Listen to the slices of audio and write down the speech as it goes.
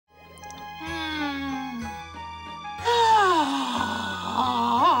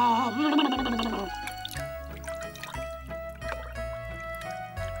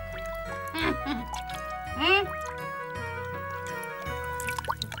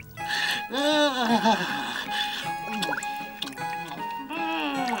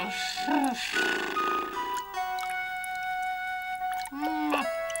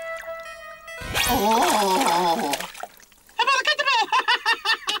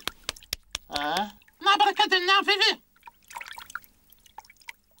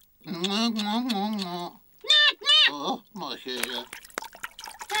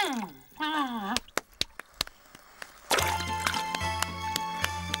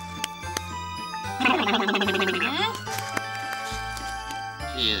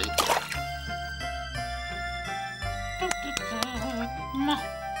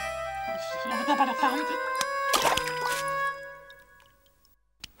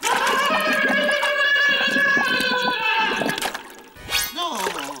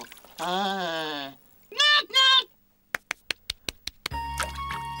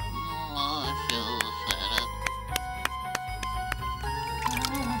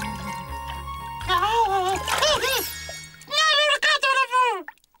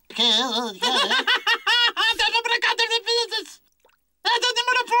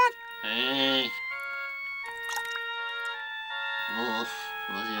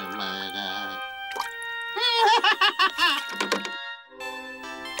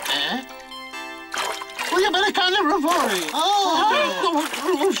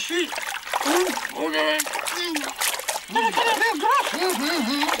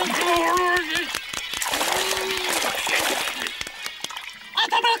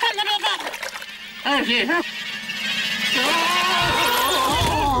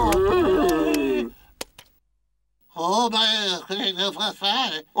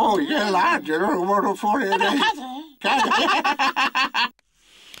Oh, io l'angelo, non vado fuori. Devo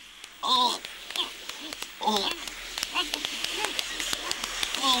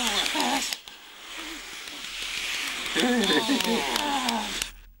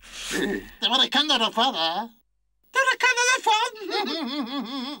recando da fare?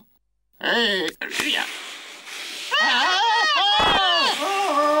 Ehi, via.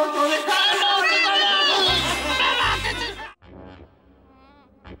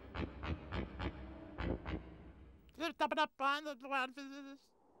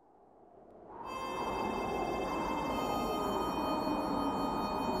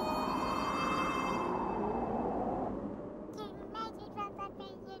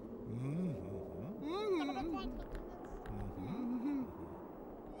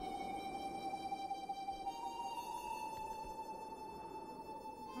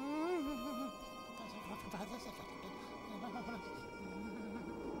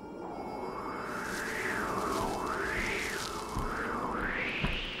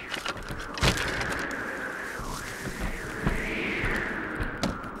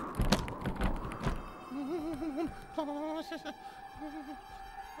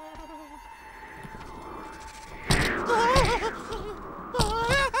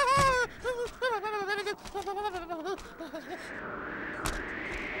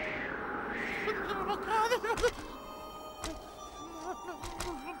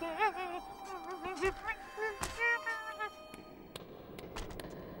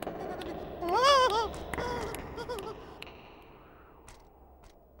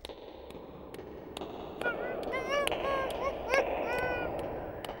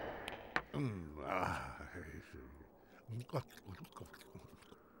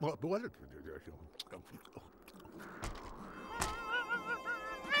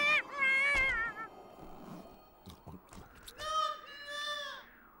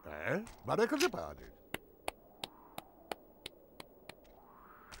 Ma da cosa parli?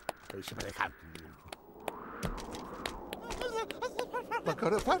 Pensi me ne canti? Ma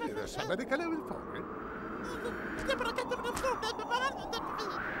cosa fai adesso? Me ne calevo il fuori?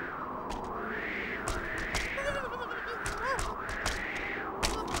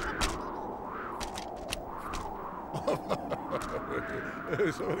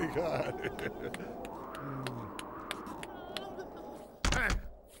 Sono i cani.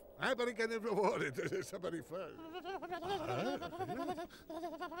 Perché ne vuole? Sta per rifare.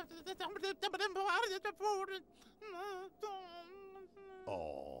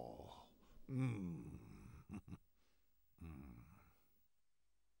 Oh.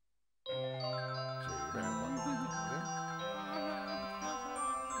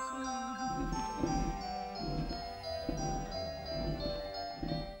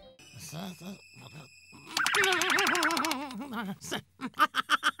 Sì,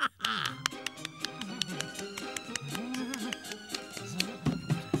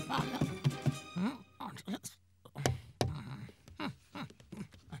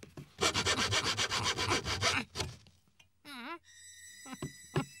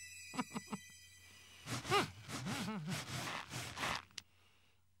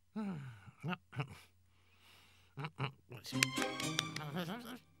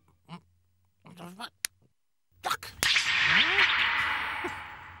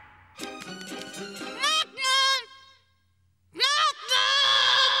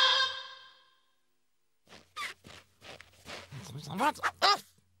 What?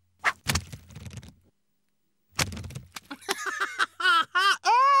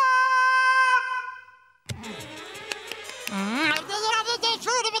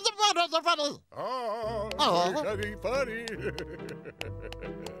 Oh, very funny.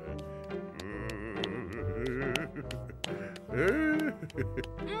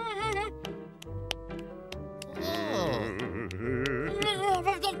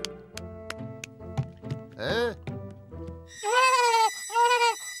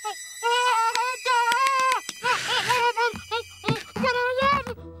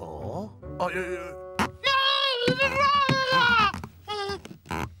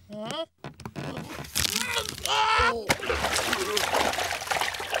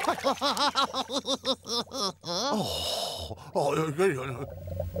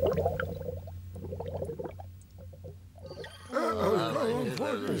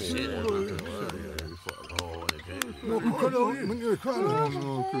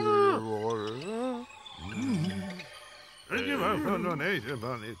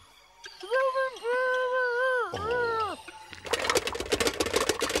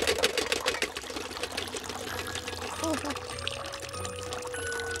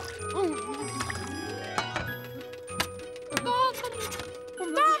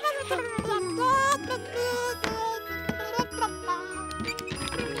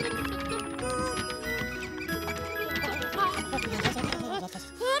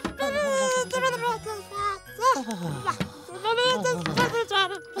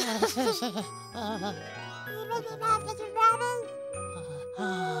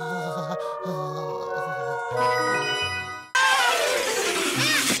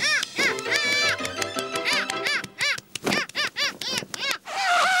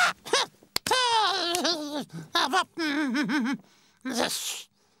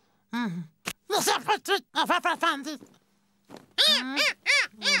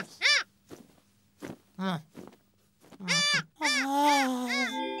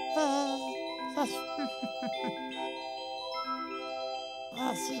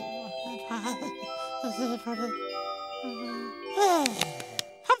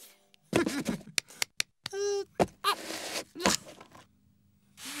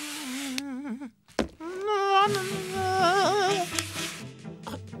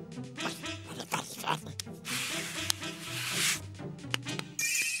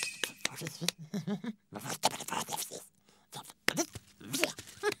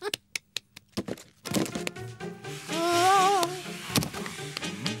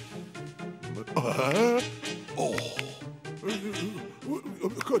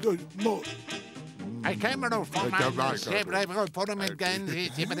 I came out from my ship, I will put him again.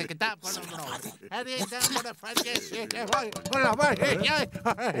 He's even a guitar for the road. And he's down for the front gate.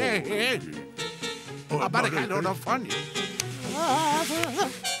 I better get out of fun.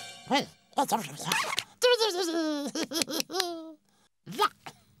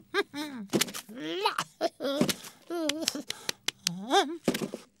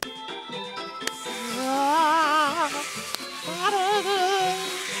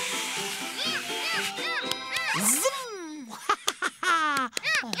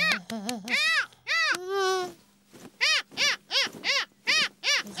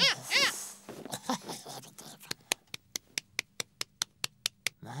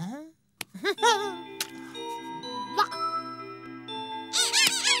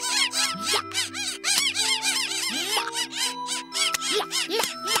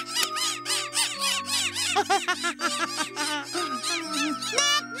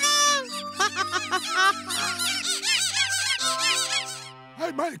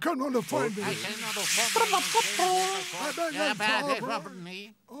 Hey, mate, come on to find me. I cannot afford yeah, bad for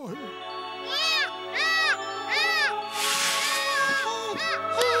me.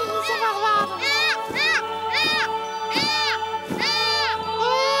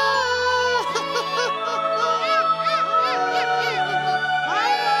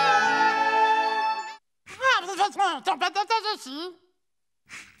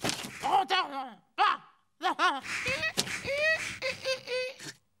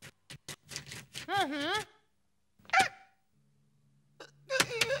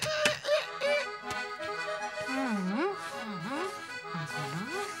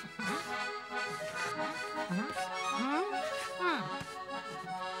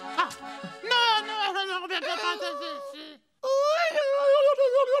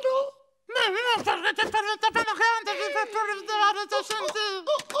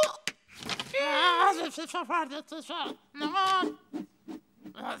 No.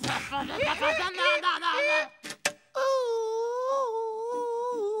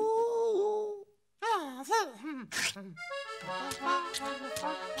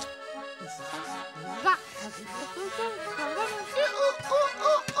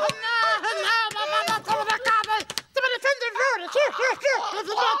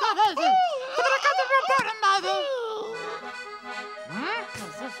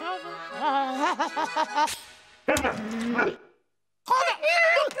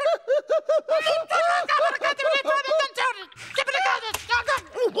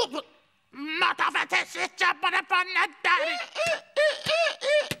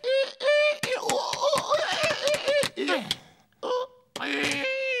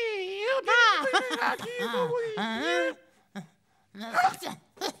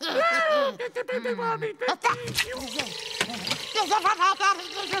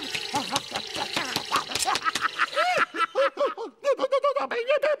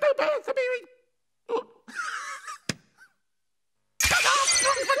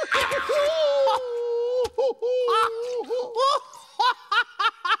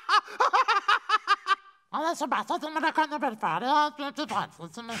 Adesso basta, non me ne conto per fare.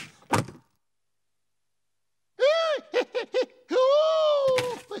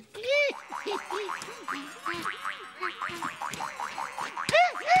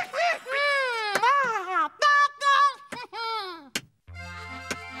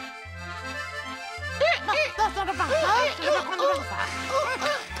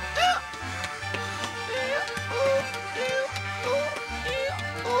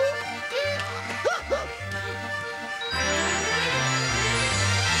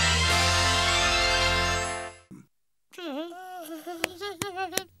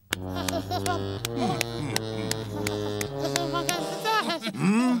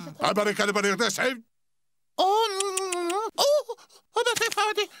 Americano per te sei?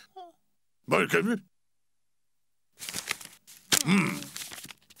 Ma che mi?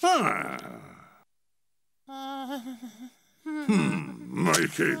 Ma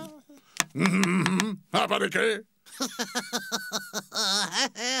che? Ah, perché?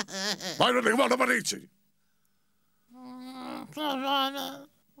 Ma non devo parlarci.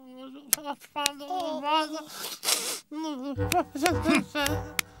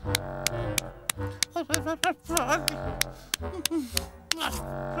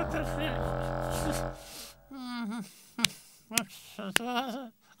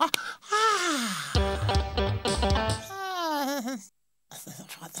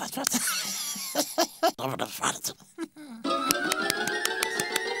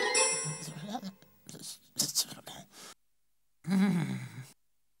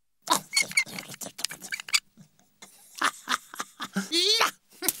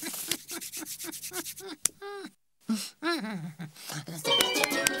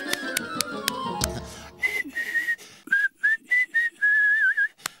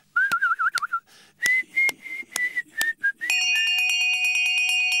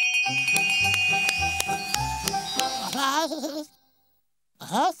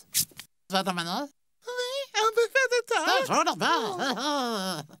 Vada menor?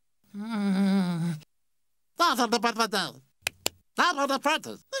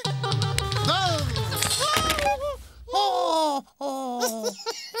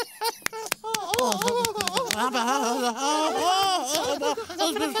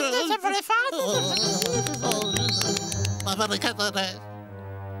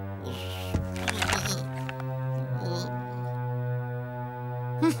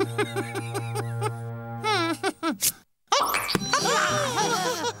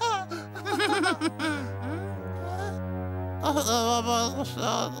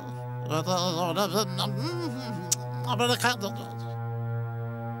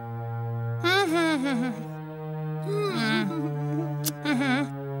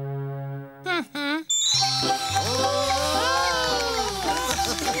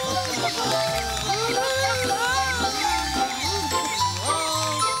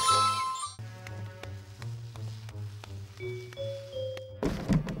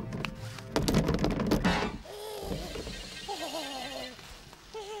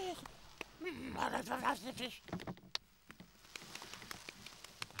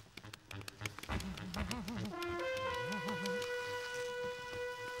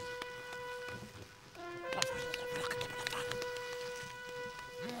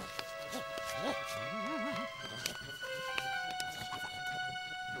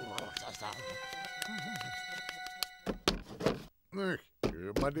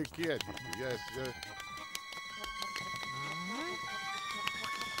 Ma ne chiedi?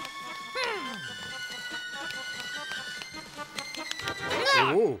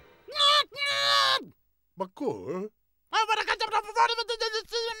 Oh! Ma come?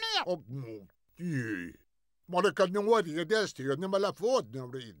 Oh, no. Ma le canne vuoti che testi che non me la foto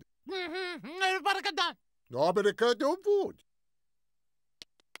non ride. No, perché non foto.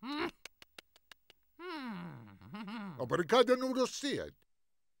 Ma perché non lo stai?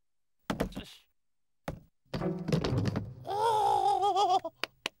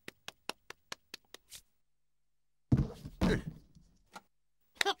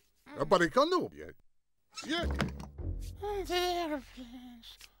 Ma perché non vieni? Vieni.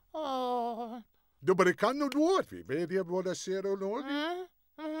 Dopo che non vuoti, vedi a buonasera o no?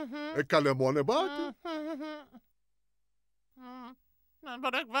 E calamone batte?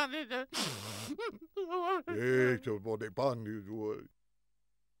 C'ho un po' dei panni tuoi.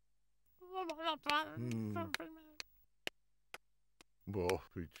 Boh,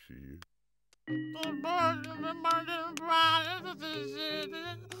 piccino.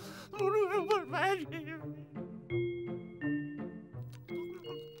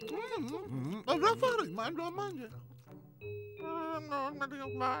 Cosa fare? Mando a mangiare.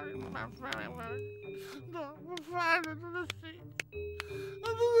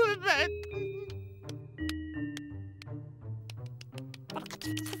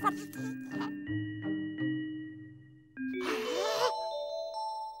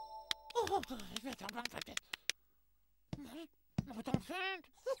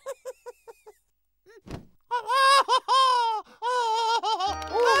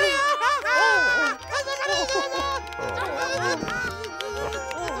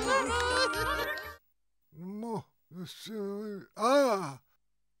 Ah!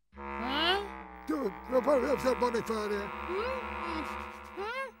 Lo fare fare.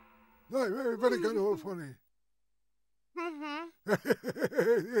 Dai, very kind of funny.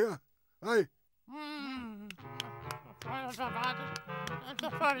 Yeah. Dai.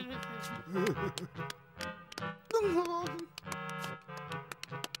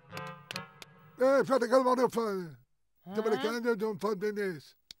 Fate calma non fare. Dove cambia non fa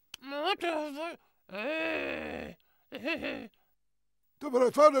benissimo.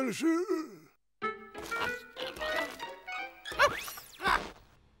 Dovrei fare su.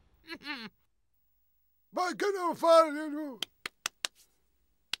 Ma che non fare tu?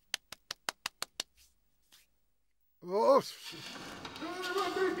 Oh,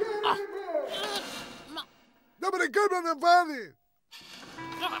 dove che non fare? Dove le cose babe?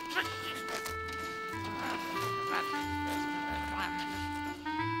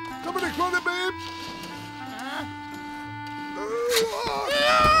 Te per fare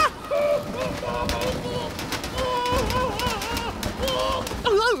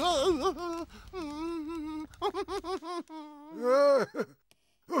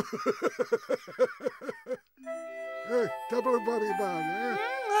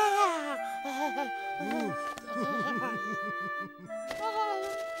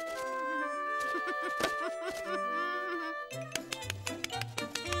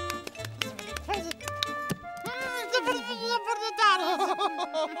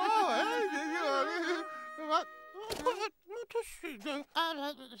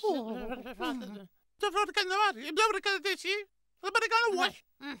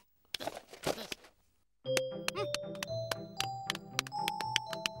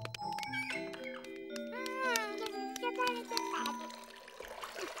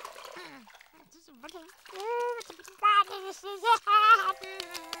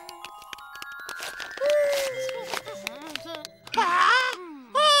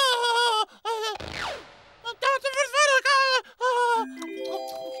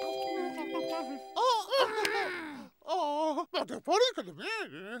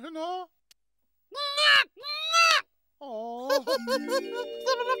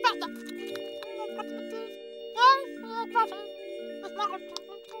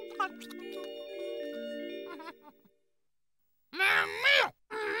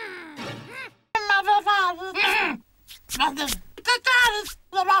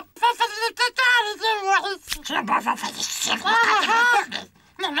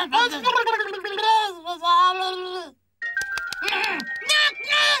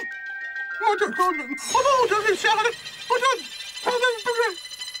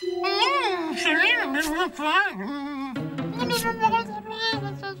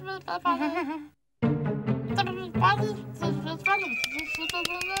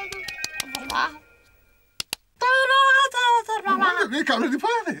male, Che cavolo di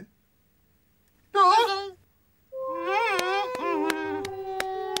fare? No?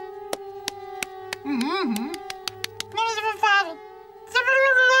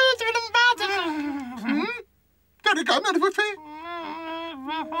 Caricamento per te?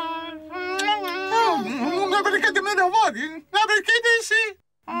 Non perché ti me ne vuoi? Ma perché dici?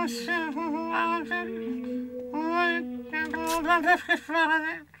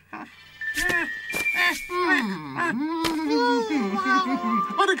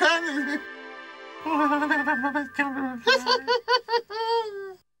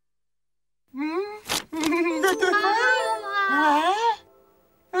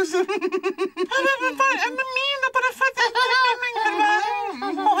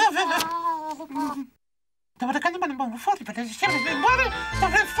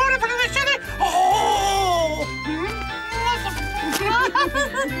 Oh!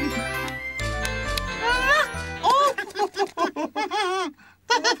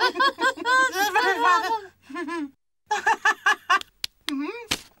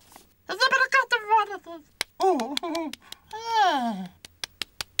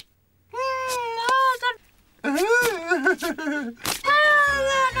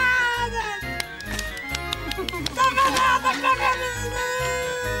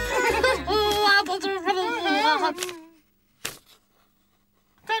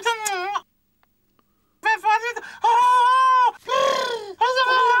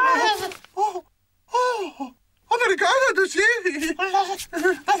 Americano, tu sì?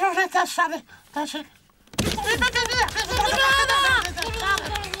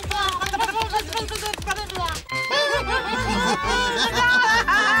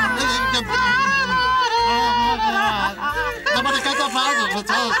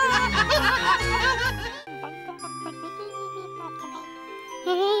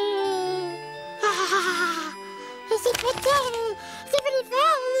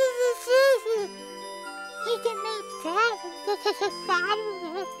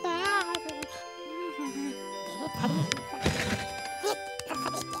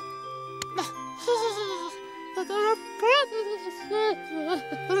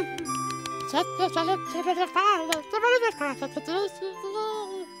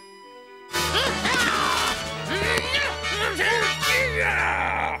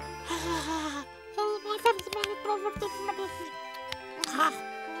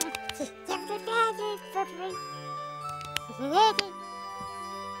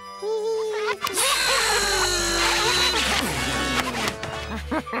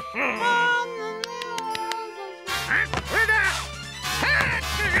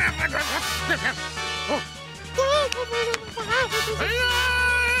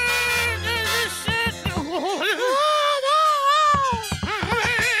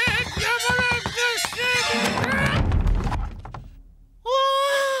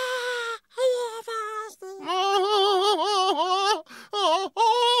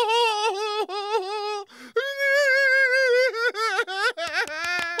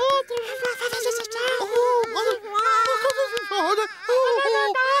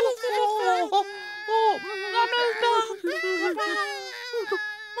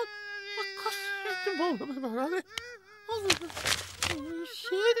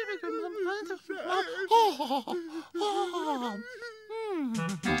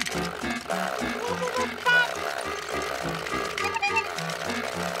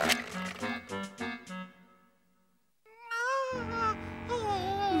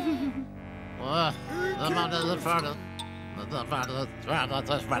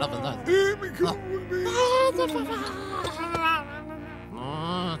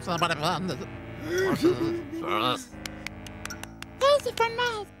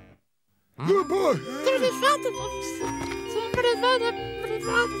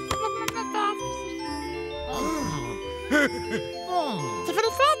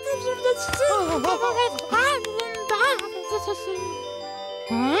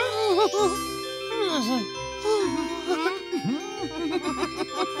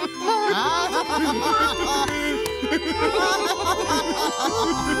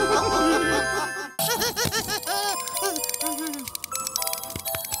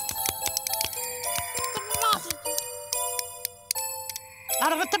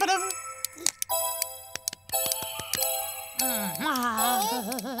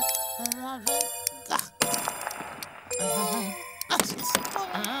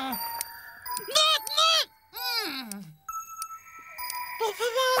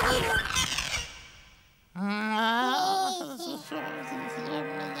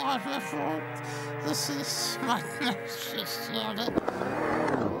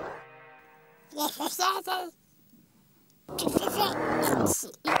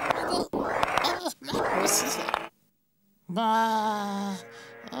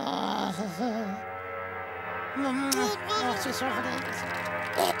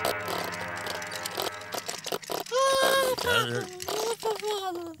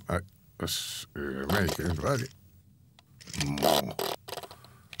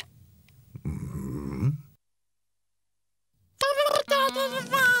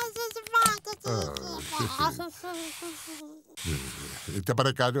 Inte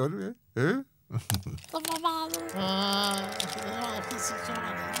bara kan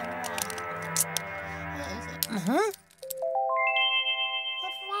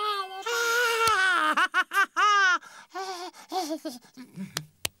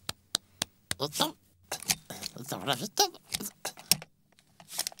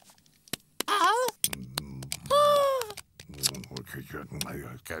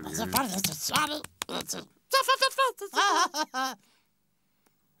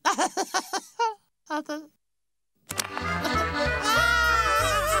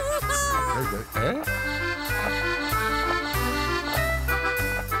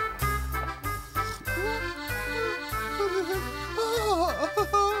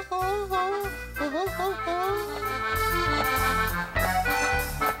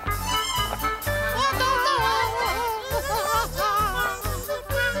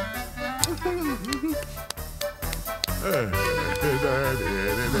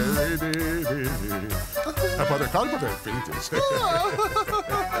Para calma, Peters.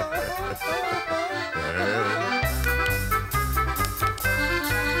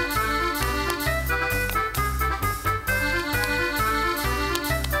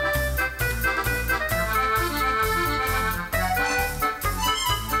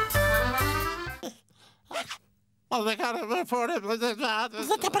 Oh, they got it for it.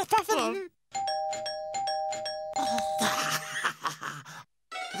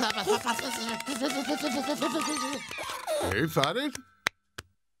 Hey, färdig?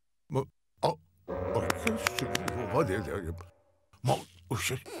 Vad är det?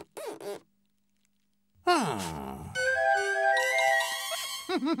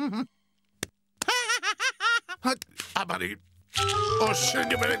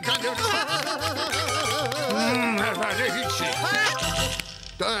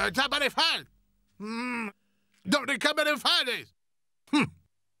 Tappade fall! Det kommer en färdig!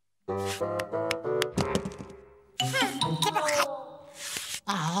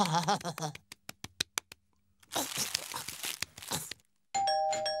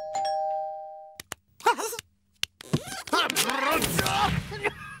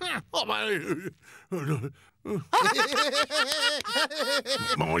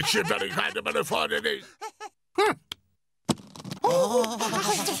 Man köper en kande med en färdig dig.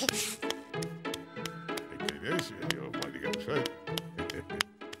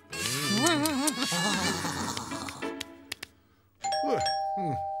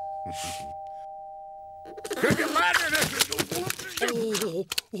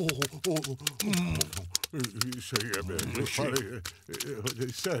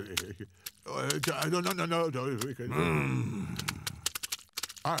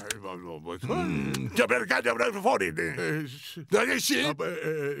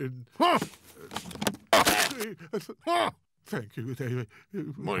 Thank you, David.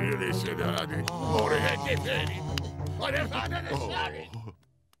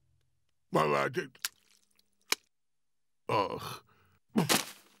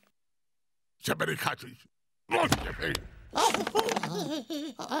 Somebody catch me.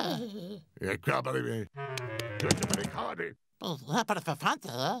 Jag grabbar i mig. Somebody caught it. Det är för fan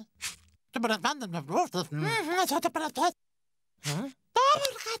det. Det är bara banden med brödet. Jag sa det bara det. Då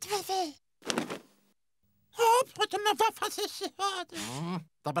rätt vi. Hopp, och den var fast i sig.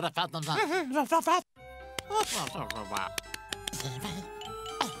 Det är bara fan den. Vad fan.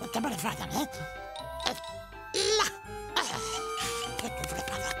 Det är bara fan den.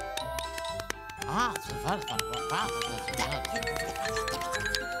 Så var det fan.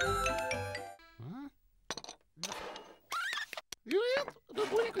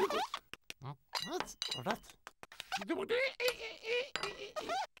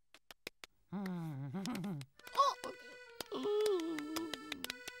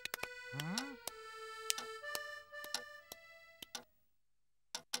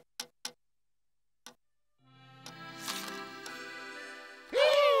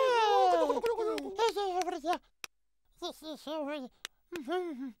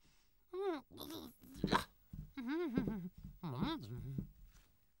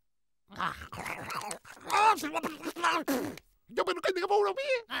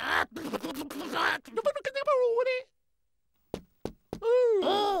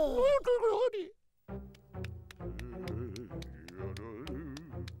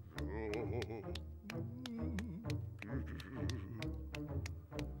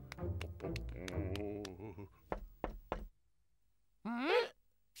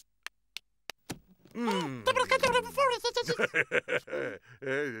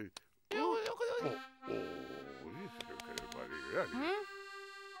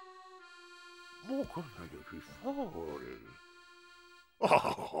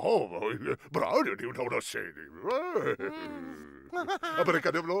 Bra, du gjorde något att säga. Jag bara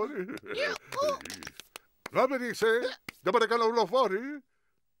kan det blå. Vad vill jag säga? Jag bara kan det blå för dig.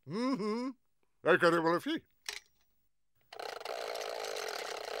 Jag kan det blå fint.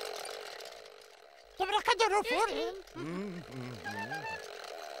 Jag bara kan det blå för dig.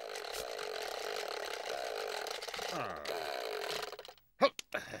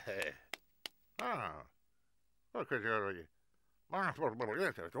 Vad kan jag göra?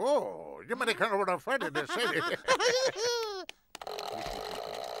 Åh, jag menar kan vara färdig det säger.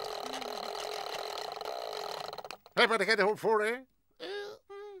 Nej, vad kan det hålla för dig?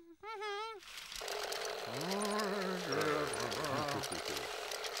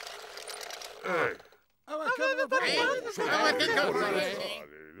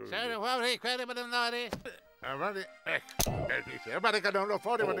 Jag bara kan hålla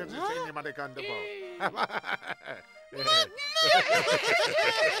för dig vad det säger man kan det på.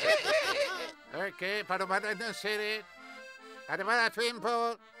 Okay, para mana na sirit. Ada mana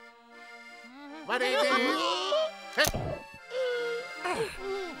twimpo? What is it?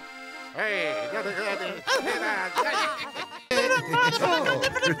 Hey, you're ready.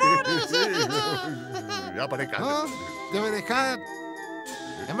 Americano.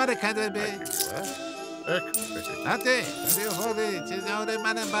 Americano, baby. Ate, you hold it. She's the only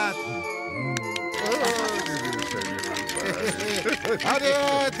man in bad.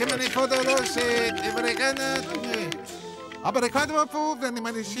 Adios, Timothy Fodorossi, Americano. Americano food, and the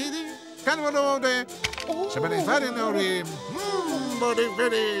money city. Can we know the somebody fighting or him? Body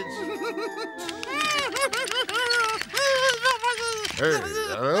village. Hey,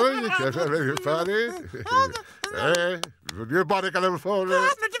 you can't very funny. Hey, your body can have a phone.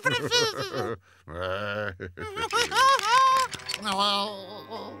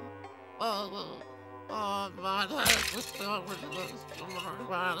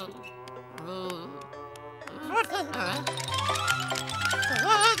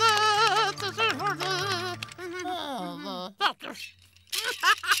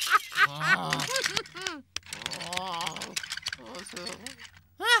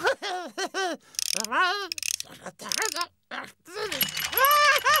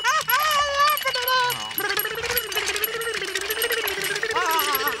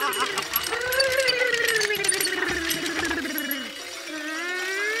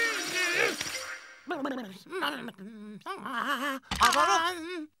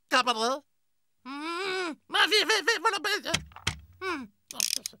 Capital.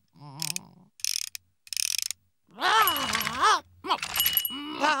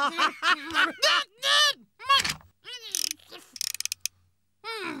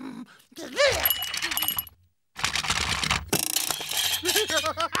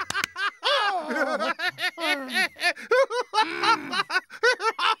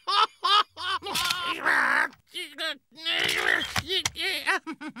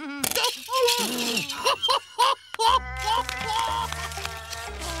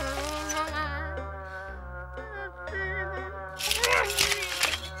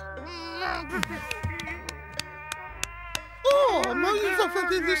 Oh, maar je zag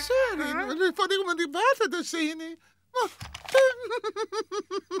dat in de serie. Van iemand die water te zien.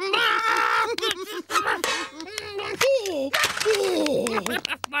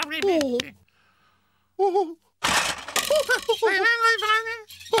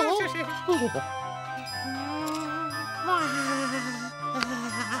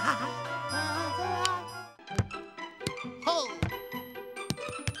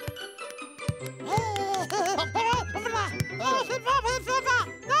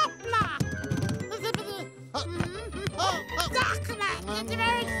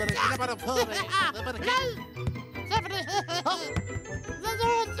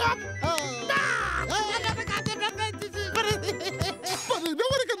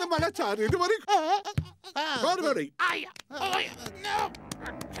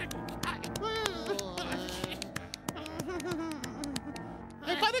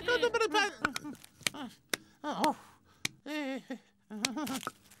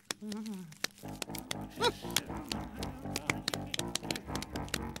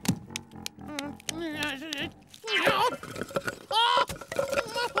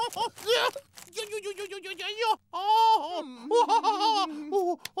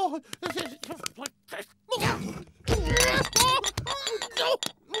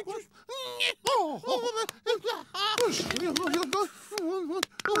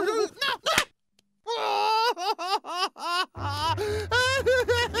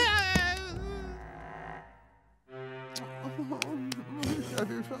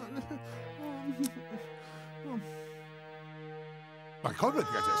 Maar kom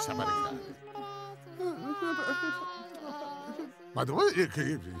het niet eens, Amerikaan. Maar dan wil ik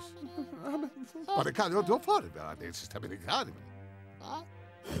even. Maar ik kan het wel voor hebben, dit is Amerikaan.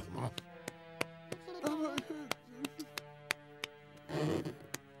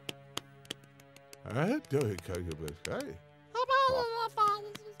 Doe ik ook best.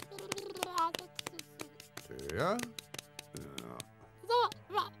 Ja?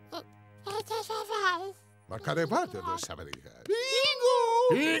 Maar kan ik wat doen, dus Amerikaan? Pingu!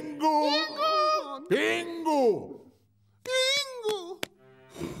 Pingu! Pingu! Pingu!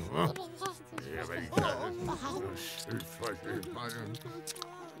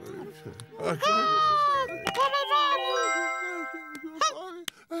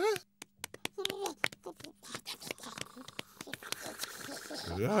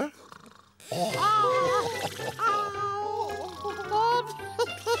 Ja?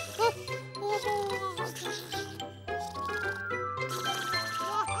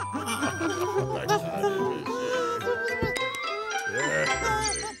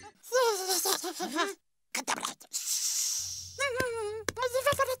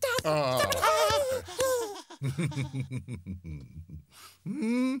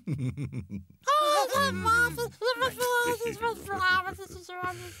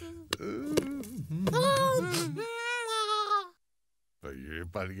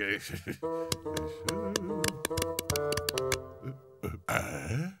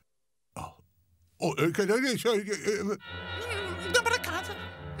 Che non riesco... Dobre casa.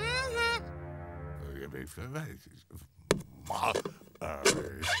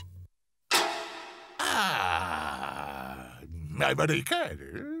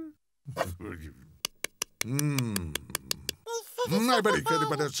 Americani? Americani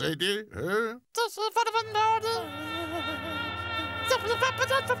per la sede?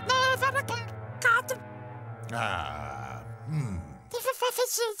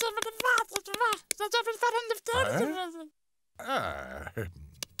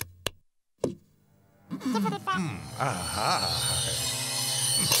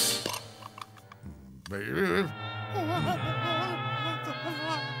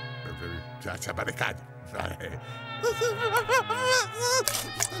 Già barricati.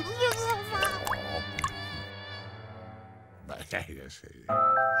 Sì.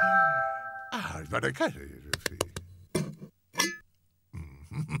 Il barricati, sì.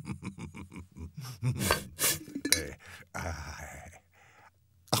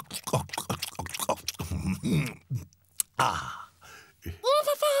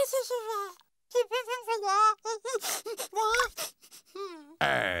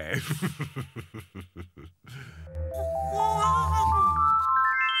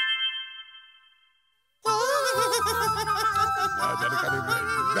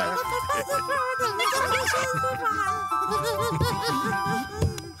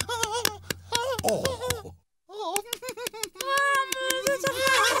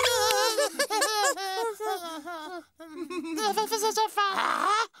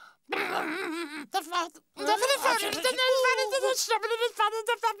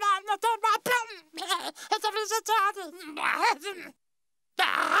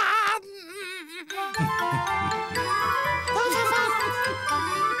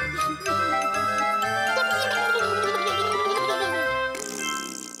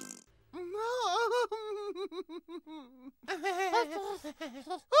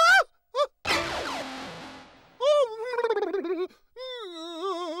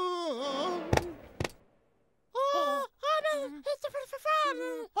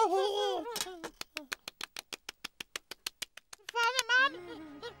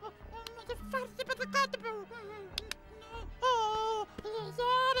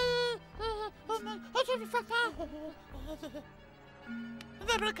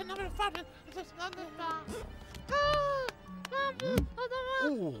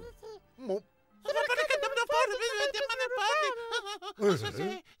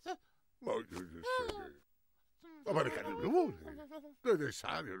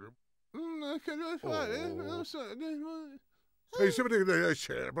 Che devo fare? Non so. E se vedi che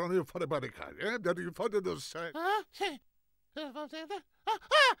c'è, ma devo fare barricate, devi fare del sé. Sì. Ecco, sì.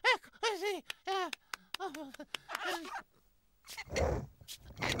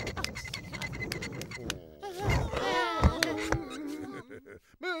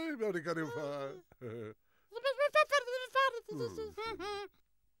 Ma barricate devo fare.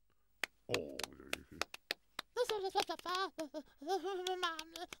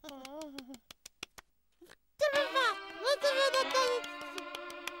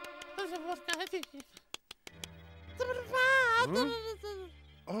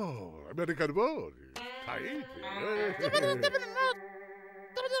 American Body. Tahiti.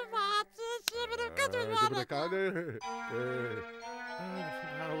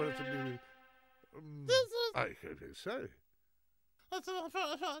 Che sai? Che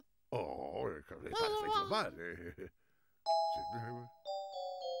perfetto male.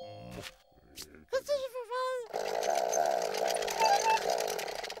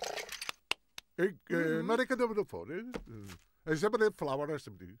 Ma che devo fare? È sempre il flower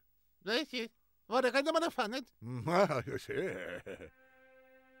SMD. Sì. Guarda che non me ne fanno. Ma sì.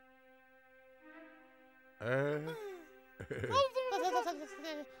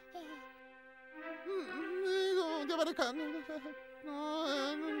 Devo recare.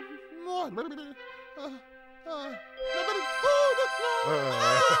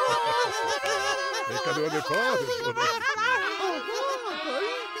 Che cadone fare?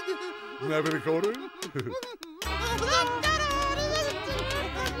 Non mi ricordo?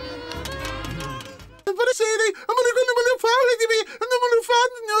 Buonasera, non me lo fare di me, non me lo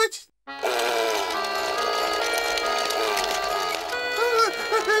fanno.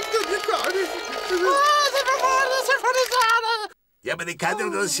 De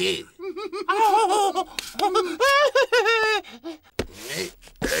amerikanerne sier.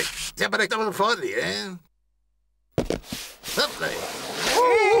 Det er bare ikke noe farlig,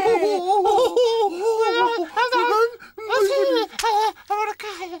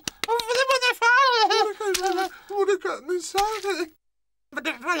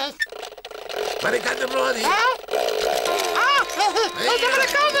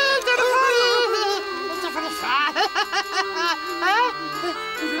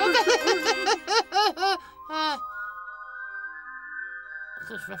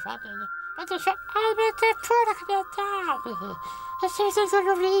 Wat is er met de vorige dagen? Het is een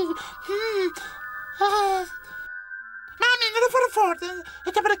lovely. Mami, nu voor de voordeel.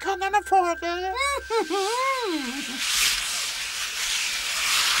 Ik heb de kan naar de voordeel.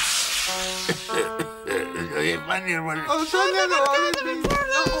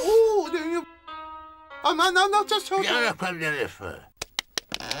 No, just so. Ja, kwam je even.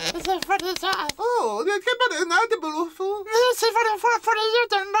 Dat is voor de zaak. Oh, dit kan maar een aardige belofte. Dat is voor de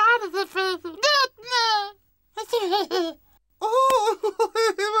jutten, maar dat is Oh,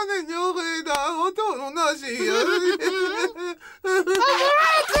 wat een jongen daar. Wat doen we nou zie je?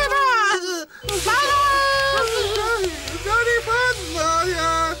 Sorry, van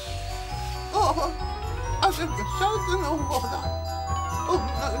ja. Oh, als ik de zouten nog worden.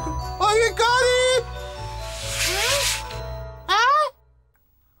 Oh, je kan niet.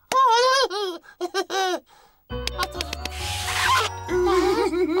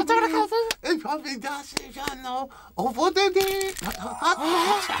 Ik heb niet dat ze gaan nou. Of wat is dit?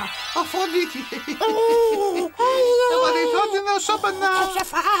 Of wat is dit? Wat is dat nou zo banaan? Wat is er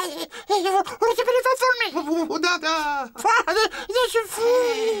voor mij? Hoe dat? Vader, dat is een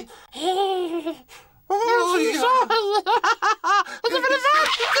voer. Oh, zo. Wat is er voor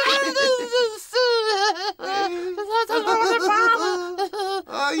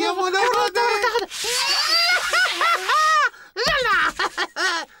Je moet er wat doen.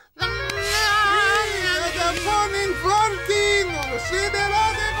 Morning 14,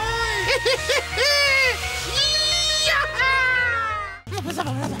 considerate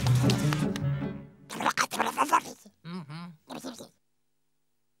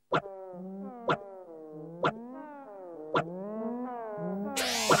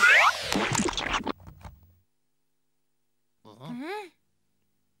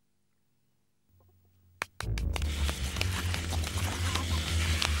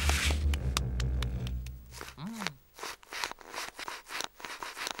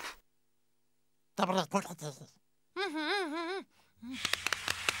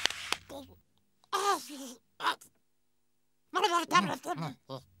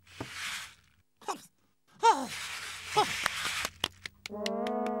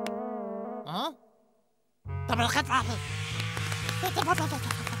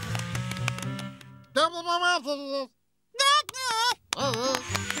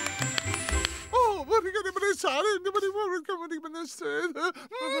Oh, wat ik er maar sorry, ik kan niet meer steden. Maar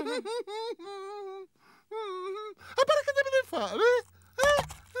ik kan niet varen.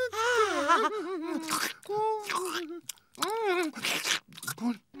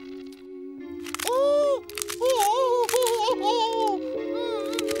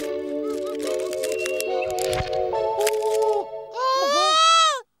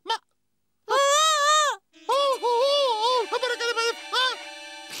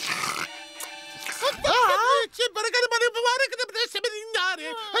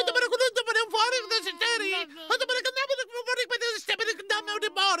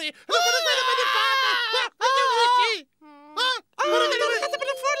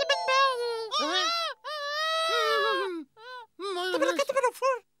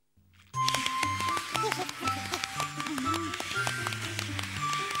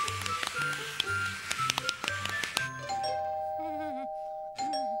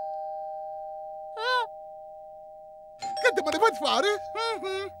 Kan er maar wat varen?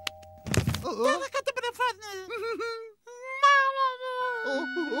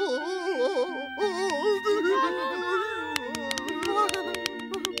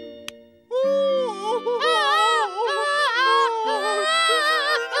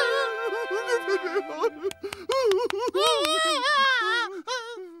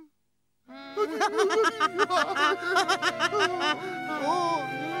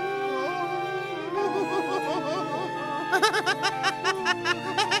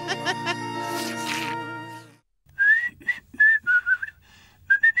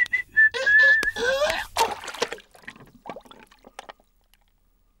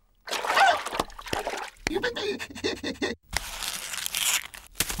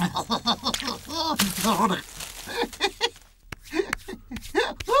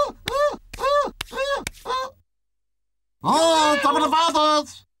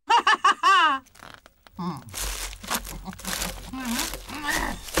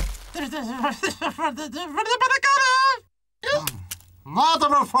 Not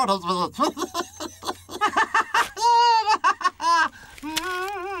about photos with it.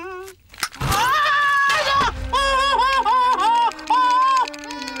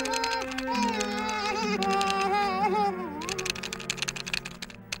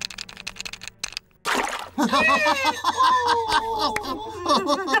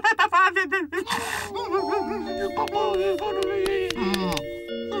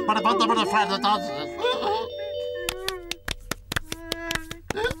 What about the friend that does this?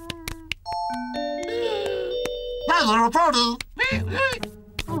 That's a reporter.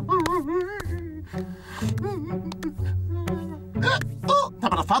 I'm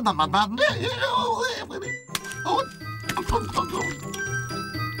gonna find them, man.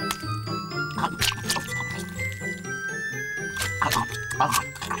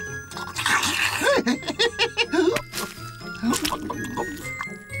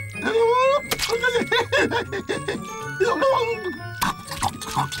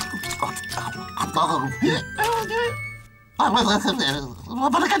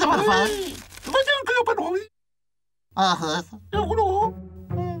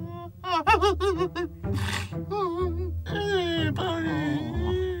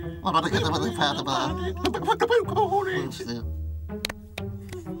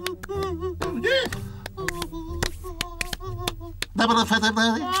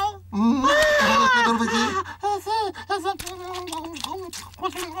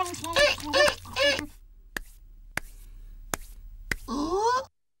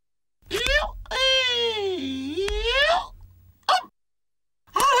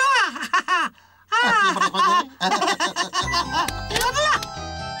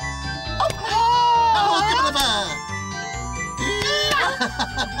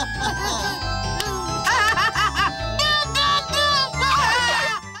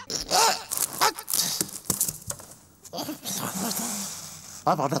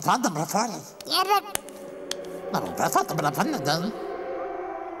 I want to find them reported. I thought them would find them.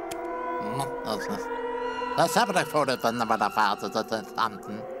 That's how I thought it, and the father that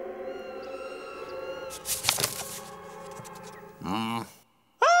something. I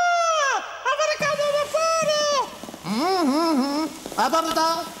want to come to the photo. I want to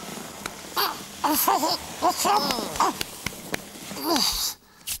die.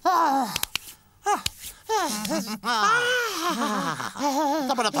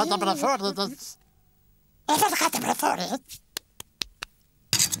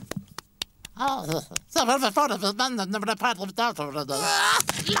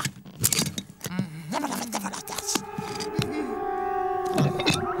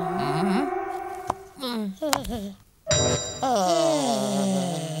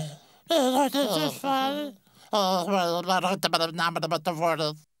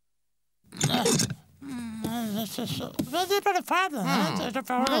 This is really pretty fun.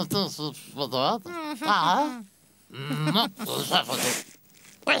 This is for that.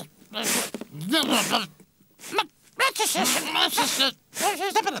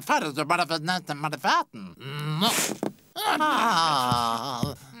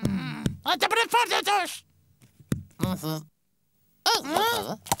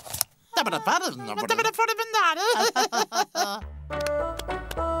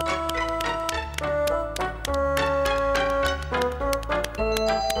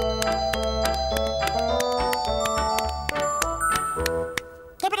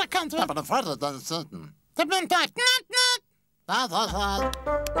 But further than certain. The been back. That's all.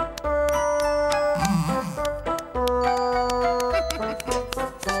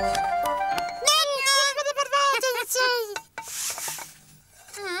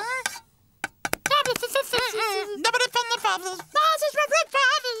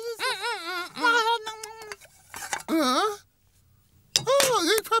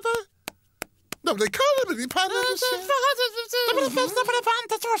 No, they call it any part of the shit.